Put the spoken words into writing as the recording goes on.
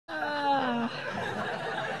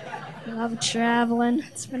Love traveling.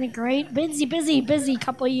 It's been a great, busy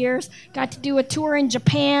couple of years. Got to do a tour in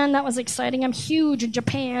Japan. That was exciting. I'm huge in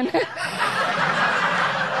Japan.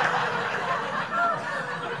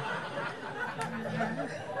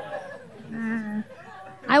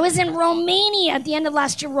 I was in Romania at the end of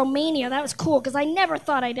last year, Romania. That was cool because I never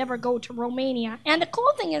thought I'd ever go to Romania. And the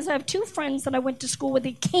cool thing is I have two friends that I went to school with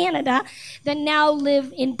in Canada that now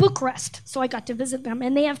live in Bucharest. So I got to visit them.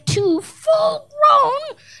 And they have two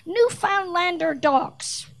full-grown Newfoundlander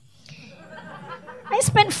dogs. I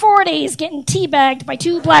spent 4 days getting teabagged by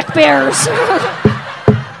two black bears.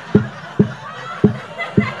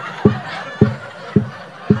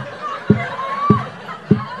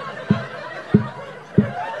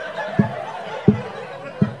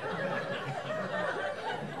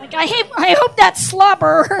 I hope that's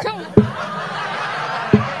slobber.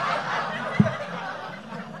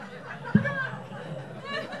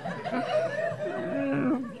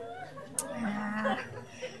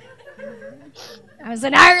 I was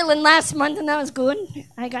in Ireland last month, and that was good.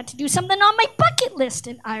 I got to do something on my bucket list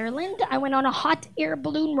in Ireland. I went on a hot air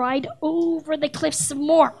balloon ride over the cliffs of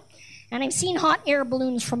Moher. And I've seen hot air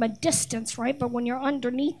balloons from a distance, right? But when you're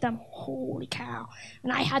underneath them, holy cow.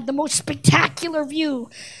 And I had the most spectacular view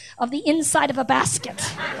of the inside of a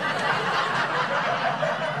basket.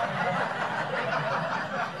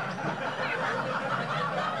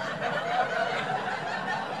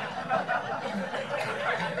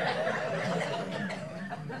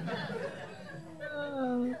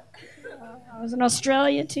 I was in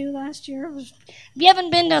Australia too last year. If you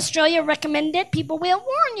haven't been to Australia, recommend it. People will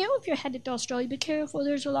warn you if you're headed to Australia. Be careful,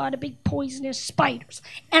 there's a lot of big poisonous spiders.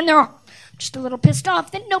 And there are. Just a little pissed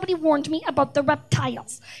off that nobody warned me about the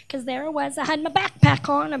reptiles. Because there I was, I had my backpack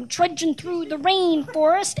on, I'm trudging through the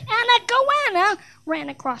rainforest, and a goanna ran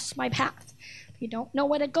across my path. If you don't know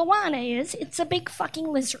what a goanna is, it's a big fucking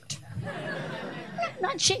lizard.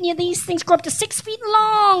 Not shitting you, these things grow up to 6 feet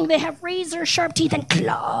long. They have razor-sharp teeth and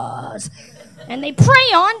claws. And they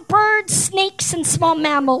prey on birds, snakes, and small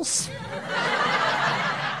mammals.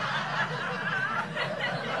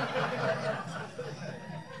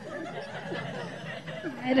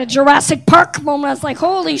 I had a Jurassic Park moment. I was like,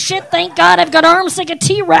 holy shit, thank God I've got arms like a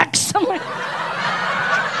T-Rex.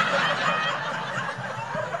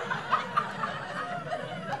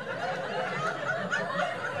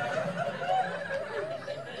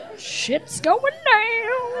 Shit's going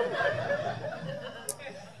down.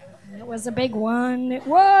 It was a big one. There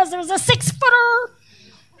was a 6-footer.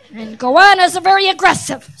 And goannas are very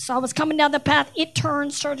aggressive. So I was coming down the path. It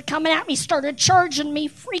turned, started coming at me, started charging me,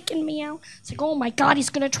 freaking me out. It's like, oh my God, he's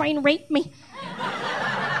going to try and rape me.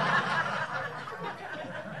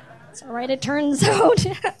 It's all right, it turns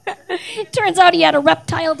out he had a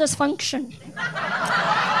reptile dysfunction.